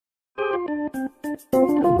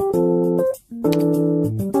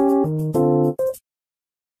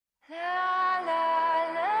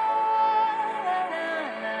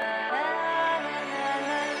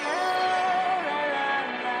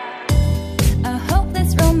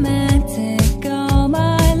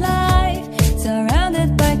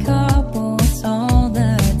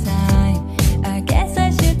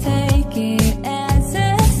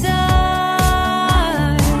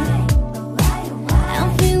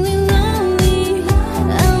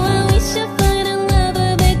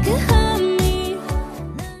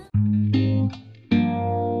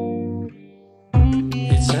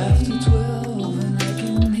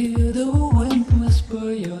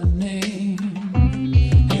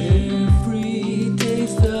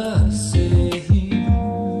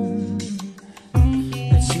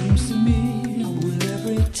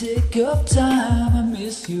Of time I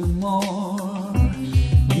miss you more.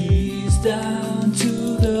 Knees down to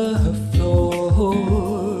the floor.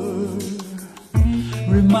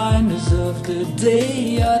 Reminders of the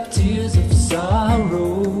day are tears of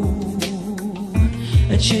sorrow.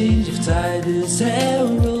 A change of tide is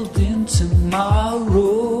heralding tomorrow.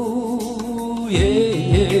 Yeah,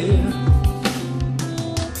 yeah.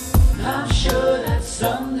 I'm sure that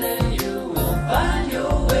someday you will find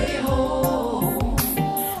your way home,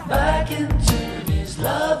 back into these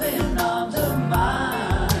loving arms of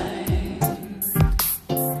mine.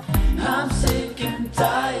 I'm sick and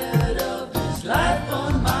tired of this life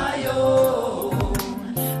on my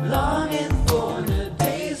own, longing for the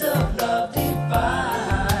days of love divine.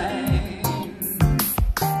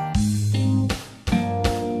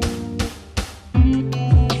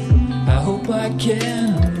 I hope I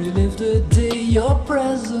can relive the day your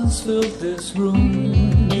presence filled this room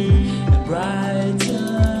and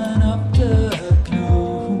brighten up the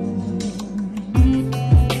gloom.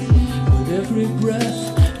 With every breath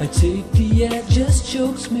I take, the air just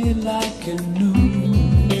chokes me like a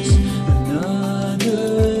noose.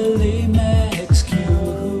 Another lame excuse.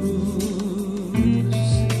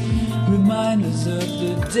 Reminders of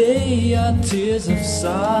the day are tears of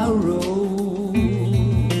sorrow.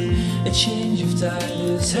 A change of tide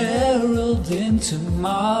is heralding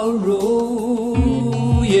tomorrow.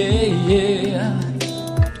 Yeah, yeah.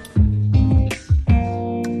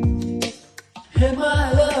 And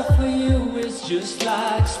my love for you is just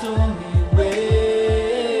like stormy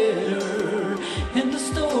weather, and the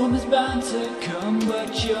storm is bound to come,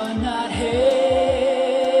 but you're not here.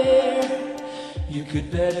 You could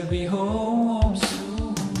better be home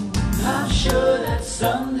soon. I'm sure that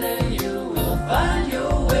someday you will find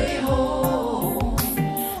your way home,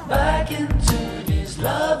 back into these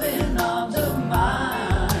loving arms of mine.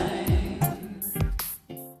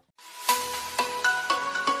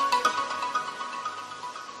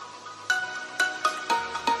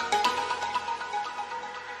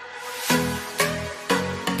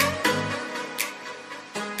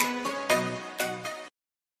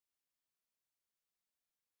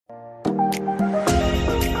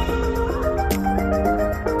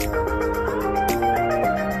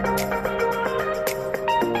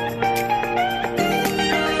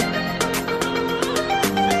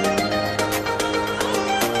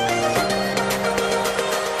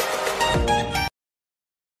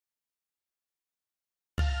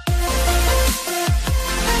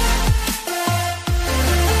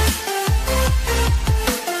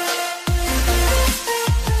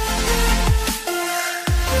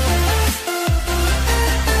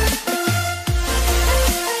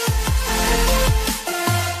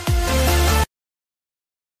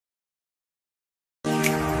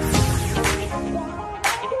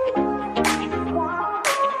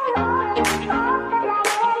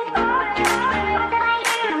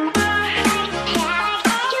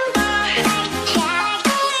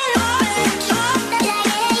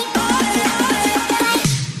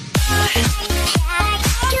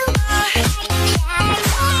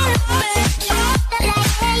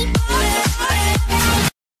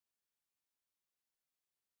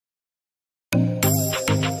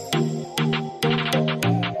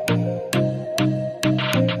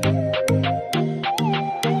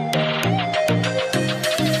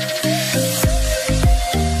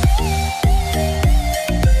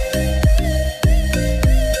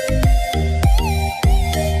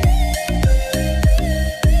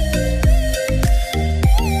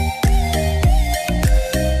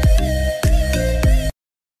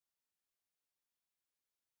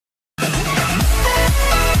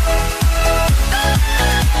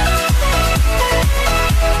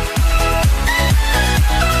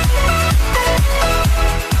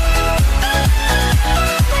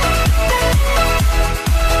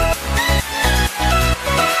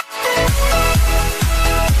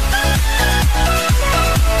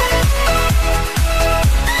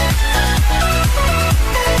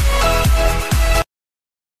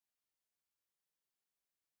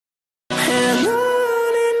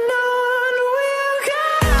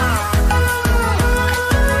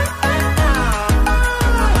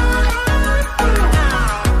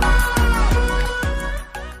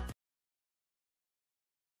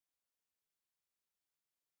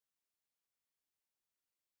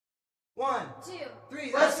 1, 2,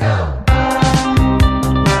 3, let's go!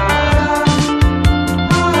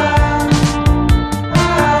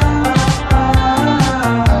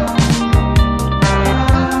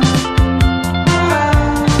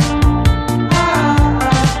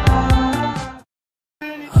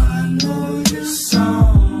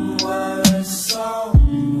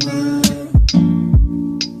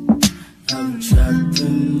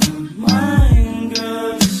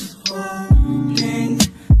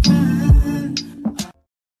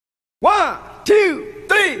 One, two,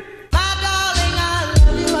 three. My darling, I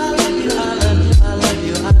love you, I love you, I love you, I love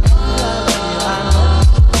you, I love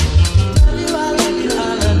you, I love you, I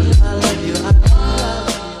love you, I love you, I love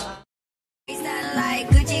you. Sound like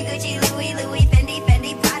Gucci, Gucci, Louis, Louis, Fendi,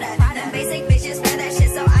 Fendi, Prada. Them basic bitches wear that shit,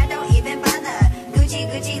 so I don't even bother. Gucci,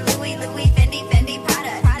 Gucci, Louis, Louis, Fendi, Fendi,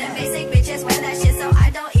 Prada. Them basic bitches wear that shit, so I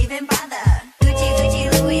don't even bother. Gucci, Gucci,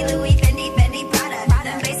 Louis, Louis, Fendi, Fendi, Prada.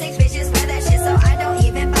 Them basic bitches wear that shit, so I don't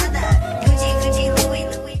even bother. Gucci, Gucci, Louis,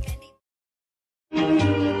 Louis, Fendi.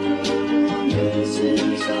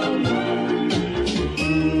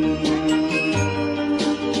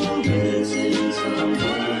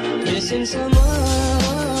 Missing someone.